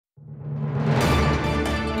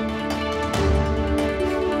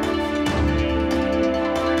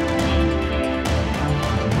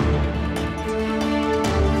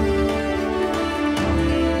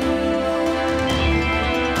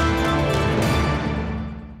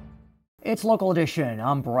It's Local Edition.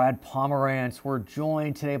 I'm Brad Pomerantz. We're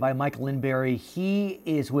joined today by Mike Linberry. He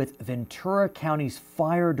is with Ventura County's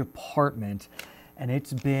Fire Department, and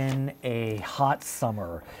it's been a hot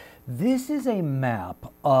summer. This is a map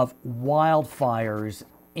of wildfires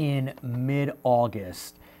in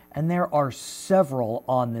mid-August, and there are several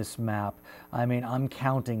on this map. I mean, I'm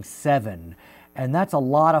counting 7. And that's a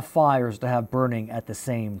lot of fires to have burning at the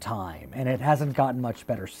same time, and it hasn't gotten much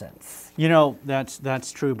better since. You know,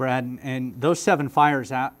 that's true, Brad, and those 7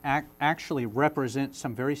 fires actually represent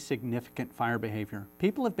some very significant fire behavior.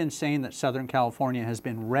 People have been saying that Southern California has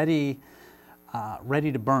been ready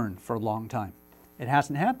to burn for a long time. It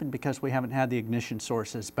hasn't happened because we haven't had the ignition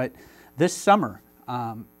sources, but this summer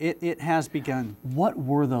it has begun. What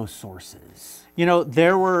were those sources? You know,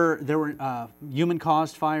 there were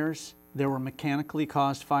human-caused fires. There were mechanically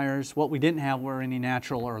caused fires. What we didn't have were any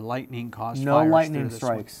natural or lightning-caused fires. No lightning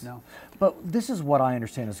strikes. No. But this is what I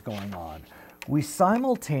understand is going on. We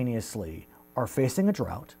simultaneously are facing a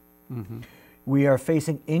drought. Mm-hmm. We are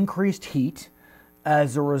facing increased heat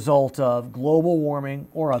as a result of global warming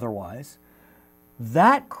or otherwise.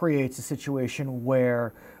 That creates a situation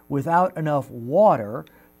where without enough water,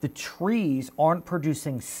 the trees aren't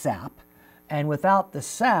producing sap. And without the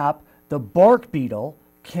sap, the bark beetle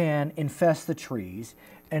can infest the trees,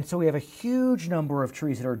 and so we have a huge number of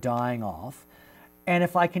trees that are dying off. And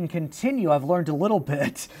if I can continue, I've learned a little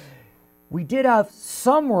bit. We did have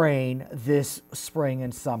some rain this spring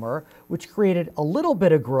and summer, which created a little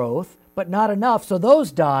bit of growth, but not enough, so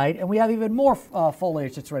those died, and we have even more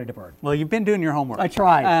foliage that's ready to burn. Well, you've been doing your homework. I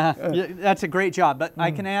tried. That's a great job, but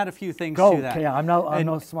I can add a few things to that. Yeah, I'm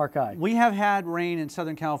no smart guy. We have had rain in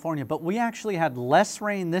Southern California, but we actually had less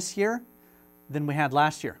rain this year than we had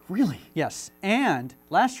last year. Really? Yes, and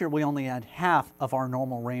last year we only had half of our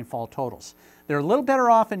normal rainfall totals. They're a little better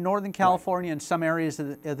off in Northern California and some areas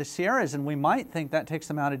of the Sierras, and we might think that takes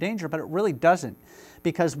them out of danger, but it really doesn't.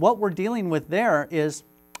 Because what we're dealing with there is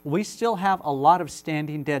we still have a lot of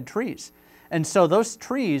standing dead trees. And so those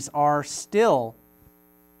trees are still,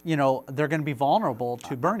 you know, they're going to be vulnerable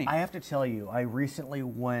to burning. I have to tell you, I recently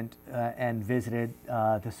went and visited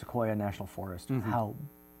the Sequoia National Forest. Mm-hmm. How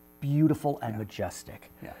beautiful and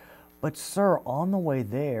majestic. Yeah. But sir, on the way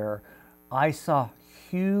there, I saw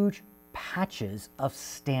huge patches of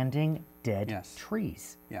standing dead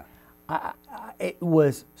trees. Yeah. It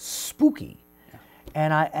was spooky. Yeah.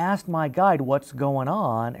 And I asked my guide what's going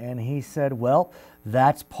on, and he said, well,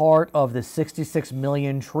 that's part of the 66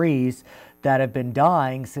 million trees that have been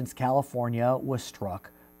dying since California was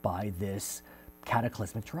struck by this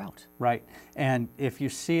cataclysmic drought. Right. And if you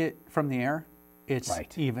see it from the air, it's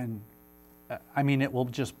even, I mean, it will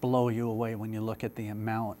just blow you away when you look at the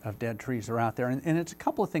amount of dead trees that are out there. And it's a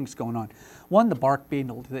couple of things going on. One, the bark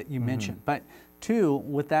beetle that you mentioned, but 2,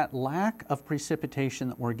 with that lack of precipitation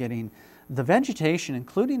that we're getting, the vegetation,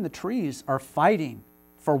 including the trees, are fighting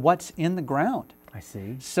for what's in the ground. I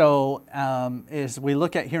see. So as we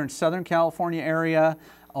look at here in Southern California area,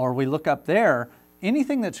 or we look up there,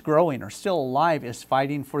 anything that's growing or still alive is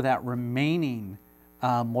fighting for that remaining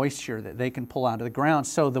moisture that they can pull out of the ground.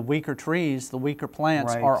 So the weaker trees, the weaker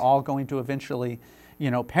plants are all going to eventually, you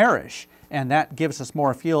know, perish. And that gives us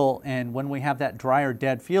more fuel. And when we have that drier,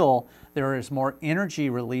 dead fuel, there is more energy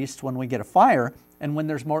released when we get a fire. And when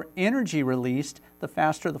there's more energy released, the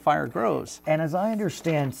faster the fire grows. And as I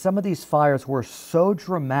understand, some of these fires were so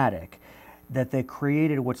dramatic that they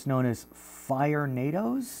created what's known as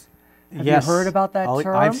fire-nados. Have you heard about that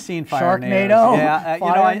term? I've seen Sharknado. Yeah, you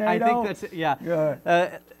know, I think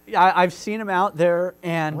that's, I've seen them out there.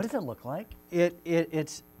 And what does it look like?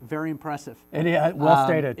 It's very impressive. Well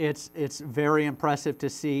stated. It's very impressive to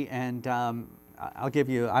see, and I'll give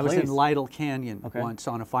you, I was in Lytle Canyon once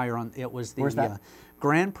on a fire. It was the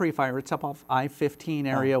Grand Prix fire. It's up off I-15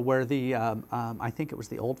 area where the, I think it was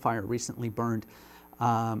the old fire recently burned.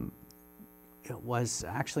 It was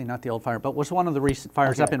actually not the old fire, but was one of the recent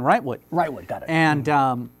fires up in Wrightwood. Wrightwood, got it.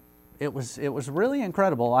 And it was really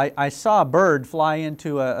incredible. I saw a bird fly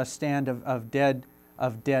into a stand of dead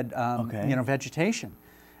you know, vegetation,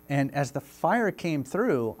 and as the fire came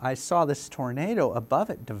through, I saw this tornado above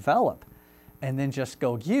it develop, and then just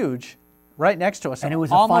go huge right next to us. And it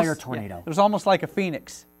was almost a fire tornado. Yeah, it was almost like a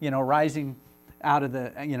phoenix, you know, rising out of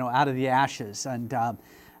the out of the ashes. And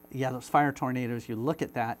yeah, those fire tornadoes, you look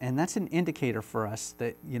at that, and that's an indicator for us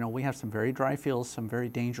that, you know, we have some very dry fields, some very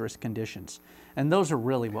dangerous conditions. And those are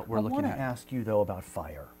really what we're looking at. I want to ask you, though, about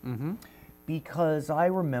fire. Because I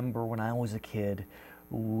remember when I was a kid,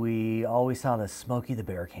 we always saw the Smokey the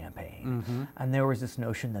Bear campaign. And there was this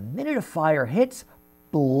notion, the minute a fire hits,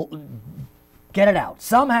 get it out.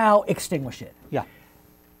 Somehow extinguish it. Yeah.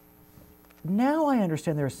 now I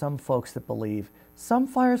understand there are some folks that believe some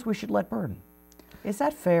fires we should let burn. Is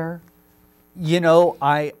that fair? You know,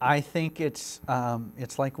 I think it's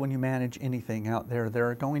like when you manage anything out there, there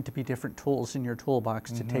are going to be different tools in your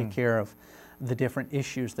toolbox to take care of the different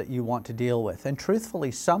issues that you want to deal with. And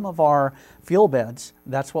truthfully, some of our fuel beds,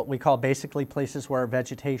 that's what we call basically places where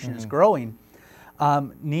vegetation is growing,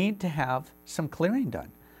 need to have some clearing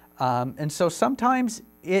done. And so sometimes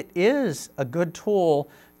it is a good tool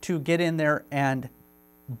to get in there and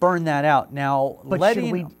burn that out. Now, But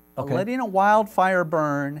letting a wildfire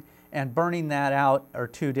burn and burning that out are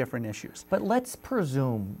two different issues. But let's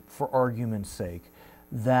presume, for argument's sake,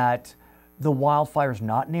 that the wildfire's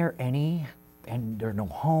not near any, and there are no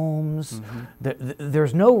homes,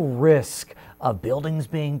 there's no risk of buildings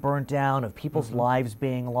being burnt down, of people's lives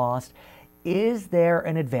being lost. Is there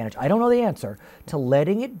an advantage, I don't know the answer, to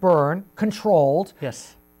letting it burn, controlled,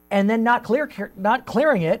 Yes. and then not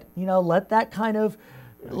clearing it, you know, let that kind of,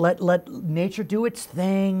 let nature do its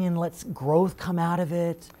thing and let growth come out of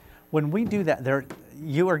it? When we do that,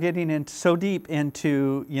 you are getting so deep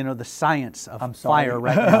into, you know, the science of fire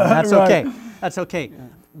right now. That's okay. That's okay. Yeah.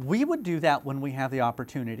 We would do that when we have the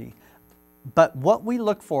opportunity. But what we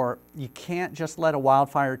look for, you can't just let a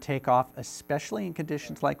wildfire take off, especially in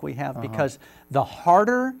conditions like we have, because the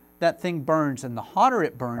harder that thing burns and the hotter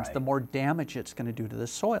it burns, the more damage it's going to do to the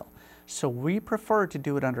soil. So we prefer to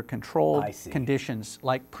do it under controlled conditions,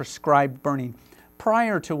 like prescribed burning,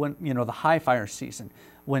 prior to when, you know, the high fire season.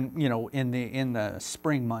 When, you know, in the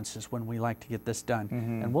spring months is when we like to get this done.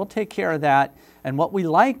 And we'll take care of that. And what we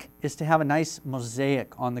like is to have a nice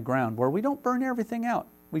mosaic on the ground where we don't burn everything out.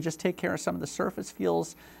 We just take care of some of the surface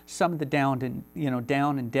fuels, some of the down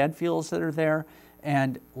and dead fuels that are there,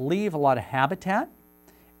 and leave a lot of habitat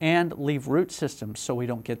and leave root systems so we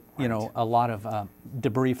don't get, you know, a lot of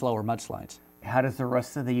debris flow or mudslides. How does the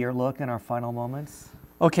rest of the year look in our final moments?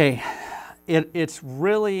 Okay, it's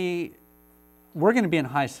really... We're going to be in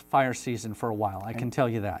high fire season for a while, I can tell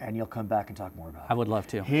you that. And you'll come back and talk more about it. I would love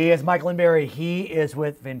to. He is Mike Linberry. He is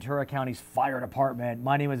with Ventura County's Fire Department.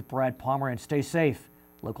 My name is Brad Palmer, and stay safe,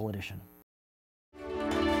 Local Edition.